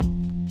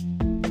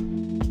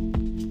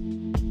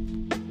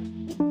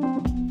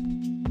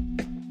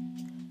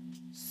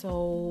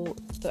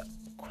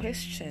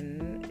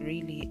question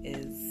really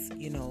is,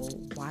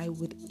 why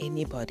would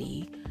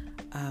anybody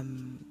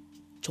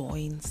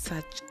join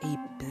such a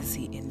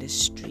busy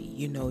industry?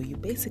 You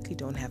basically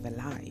don't have a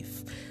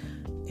life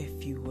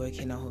if you work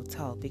in a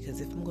hotel,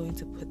 because if I'm going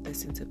to put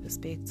this into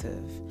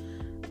perspective,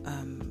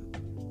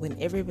 when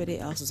everybody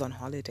else is on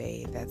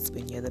holiday, that's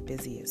when you're the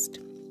busiest.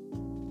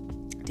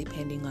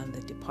 Depending on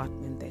the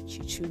department that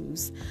you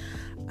choose,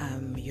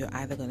 you're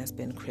either going to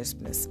spend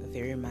Christmas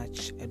very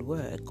much at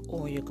work,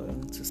 or you're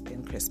going to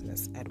spend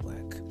Christmas at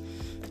work.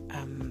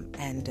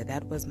 And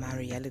that was my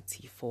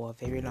reality for a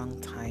very long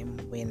time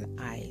when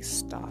I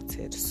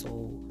started.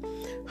 So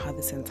how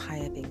this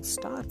entire thing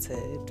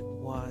started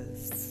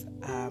was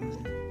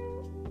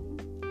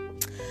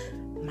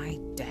my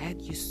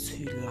dad used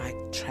to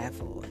like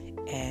travel,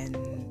 and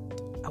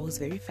I was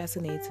very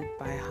fascinated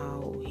by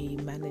how he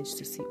managed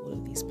to see all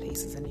of these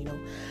places. And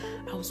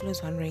I was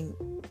always wondering,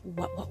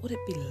 what would it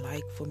be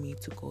like for me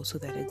to go to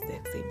that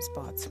exact same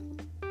spot?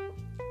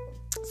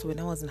 So when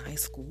I was in high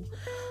school,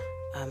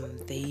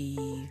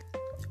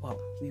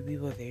 we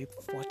were very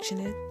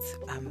fortunate.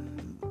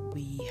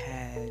 We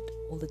had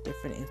all the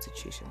different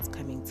institutions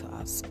coming to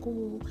our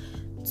school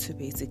to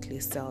basically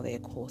sell their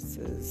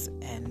courses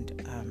and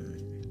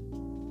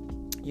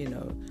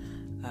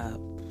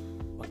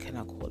what can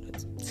I call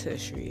it,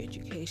 tertiary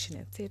education,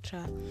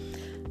 etc.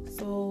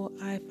 So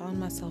I found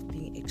myself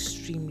being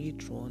extremely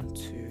drawn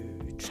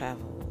to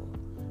travel.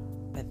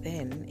 But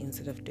then,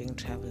 instead of doing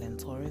travel and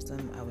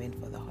tourism, I went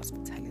for the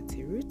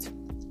hospitality route.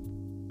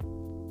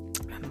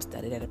 I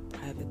studied at a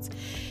private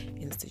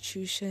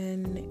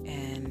institution,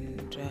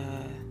 and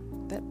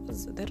that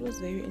was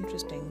very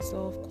interesting.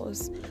 So of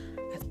course,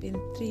 I spent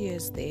 3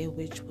 years there,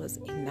 which was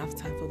enough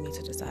time for me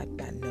to decide,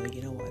 but no,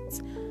 you know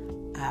what?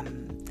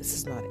 This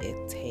is not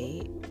it,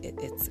 hey?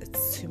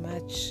 It's too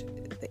much.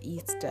 The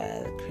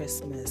Easter, the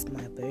Christmas,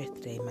 my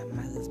birthday, my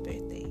mother's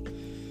birthday.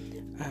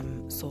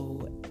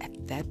 So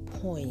at that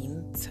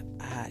point,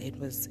 it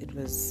was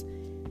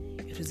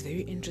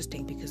very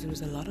interesting because it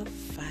was a lot of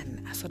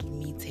fun. I started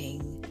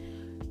meeting,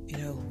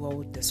 who I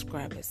would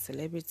describe as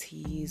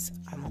celebrities.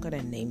 I'm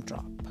gonna name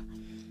drop.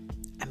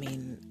 I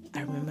mean,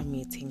 I remember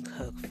meeting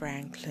Kirk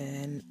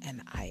Franklin,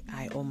 and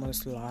I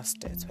almost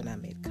lost it when I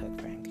met Kirk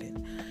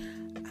Franklin.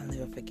 I'll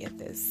never forget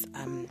this,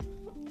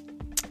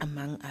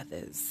 among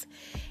others.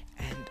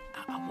 And,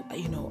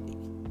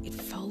 it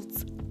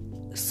felt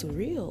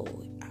surreal.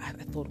 I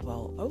thought,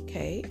 well,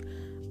 okay,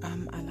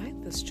 I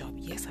like this job.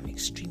 Yes, I'm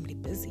extremely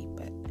busy,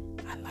 but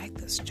I like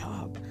this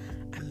job.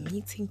 I'm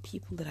meeting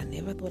people that I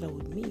never thought I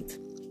would meet.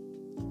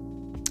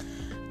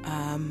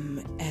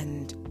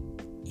 And,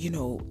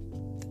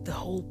 the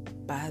whole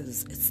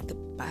buzz, it's the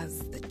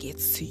buzz that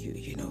gets to you,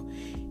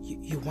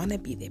 you want to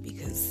be there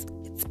because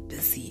it's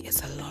busy,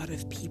 it's a lot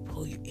of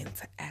people, you're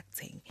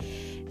interacting.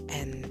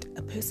 And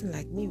a person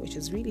like me, which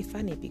is really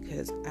funny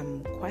because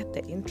I'm quite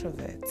the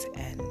introvert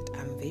and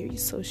I'm very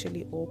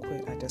socially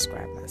awkward, I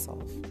describe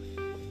myself.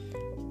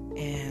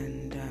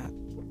 And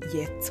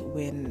yet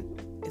when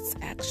it's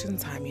action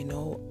time,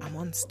 I'm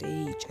on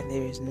stage and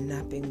there is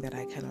nothing that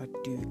I cannot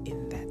do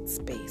in that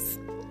space.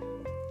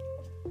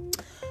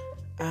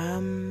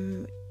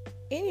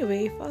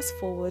 Anyway, fast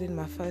forward, in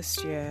my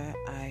first year,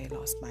 I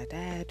lost my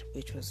dad,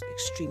 which was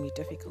extremely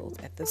difficult.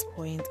 At this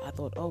point, I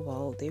thought, oh,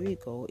 well, there we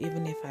go.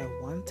 Even if I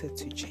wanted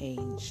to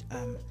change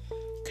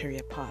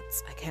career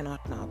paths, I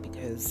cannot now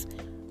because,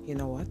 you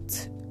know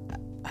what?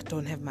 I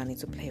don't have money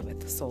to play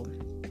with. So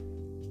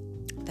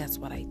that's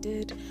what I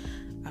did.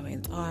 I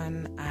went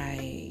on.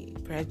 I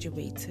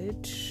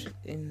graduated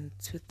in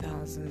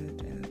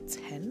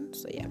 2010.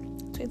 So yeah,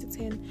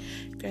 2010.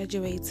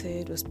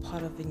 Graduated, was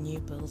part of a new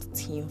build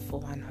team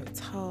for one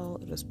hotel.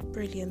 It was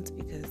brilliant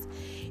because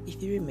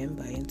if you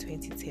remember, in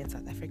 2010,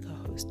 South Africa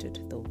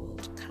hosted the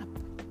World Cup.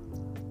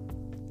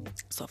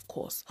 So of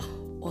course,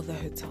 all the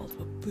hotels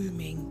were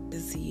booming,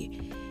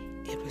 busy.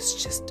 It was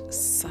just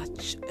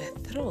such a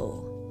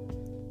thrill.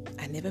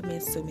 I never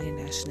met so many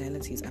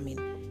nationalities. I mean,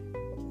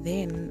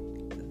 then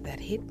that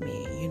hit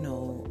me,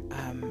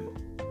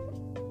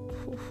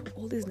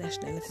 all these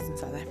nationalities in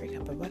South Africa,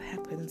 but what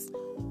happens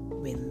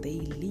when they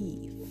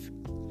leave?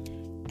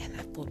 And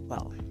I thought,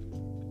 well,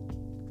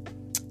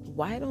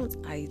 why don't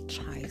I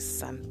try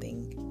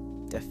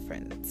something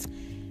different?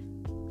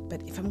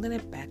 But if I'm going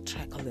to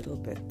backtrack a little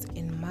bit,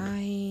 in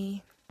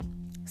my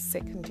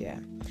second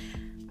year,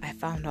 I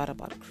found out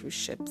about cruise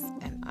ships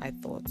and I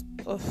thought,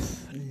 oh,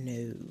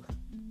 no.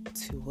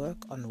 To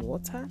work on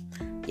water?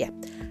 Yeah,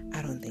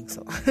 I don't think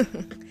so.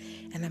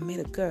 And I met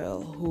a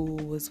girl who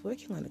was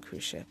working on a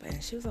cruise ship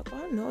and she was like,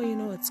 oh no,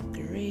 it's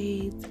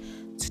great.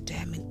 Today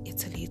I'm in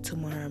Italy,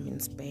 tomorrow I'm in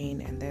Spain,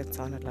 and that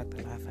sounded like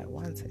the life I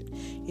wanted.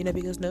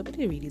 Because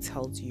nobody really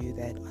tells you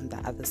that on the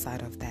other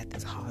side of that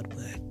is hard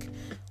work.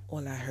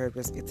 All I heard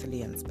was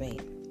Italy and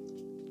Spain.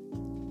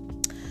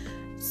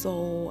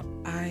 So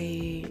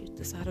I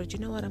decided, you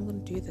know what, I'm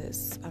going to do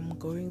this. I'm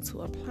going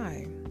to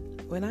apply.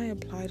 When I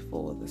applied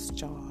for this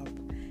job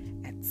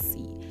at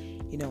sea,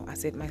 I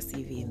sent my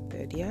CV in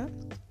third year.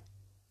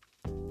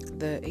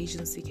 the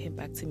agency came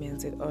back to me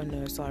and said, oh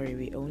no, sorry,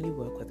 we only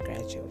work with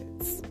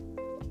graduates.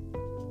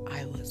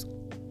 I was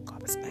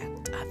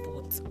gobsmacked. I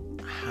thought,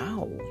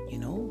 how?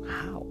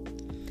 How?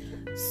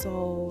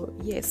 So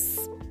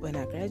yes, when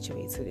I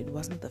graduated, it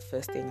wasn't the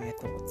first thing I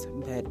thought,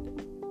 but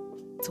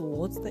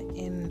towards the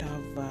end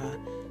of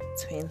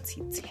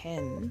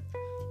 2010,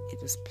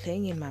 it was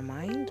playing in my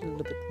mind a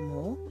little bit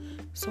more.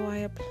 So I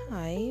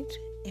applied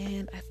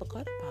and I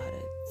forgot about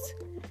it.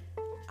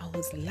 I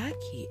was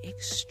lucky,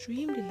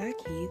 extremely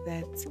lucky,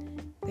 that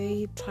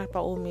they tried by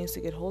all means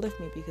to get hold of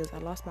me because I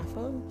lost my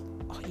phone,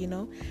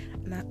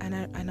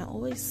 And I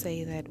always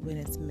say that when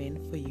it's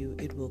meant for you,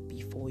 it will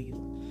be for you.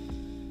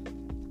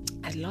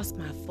 I lost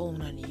my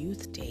phone on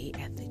Youth Day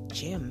at the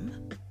gym,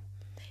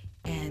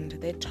 and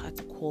they tried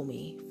to call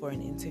me for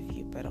an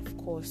interview, but of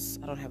course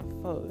I don't have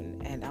a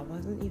phone, and I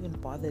wasn't even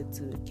bothered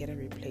to get a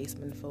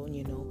replacement phone.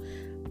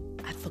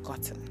 I'd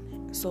forgotten.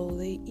 So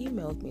they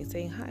emailed me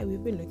saying, hi,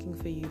 we've been looking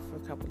for you for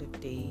a couple of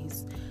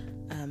days.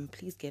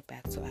 Please get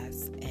back to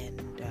us,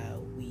 and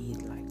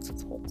we'd like to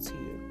talk to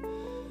you.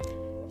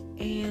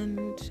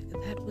 And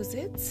that was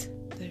it.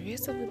 The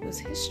rest of it was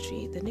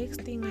history. The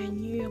next thing I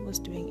knew, I was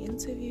doing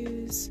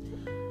interviews.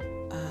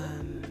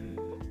 I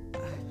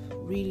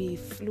really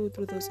flew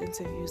through those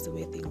interviews the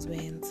way things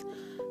went.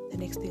 The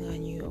next thing I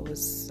knew, I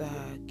was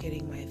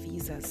getting my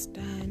visas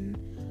done.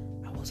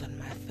 I was on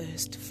my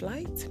first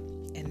flight.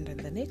 And in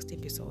the next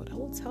episode, I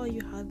will tell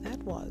you how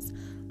that was.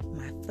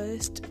 My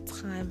first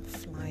time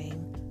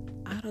flying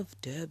out of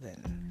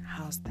Durban.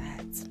 How's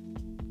that?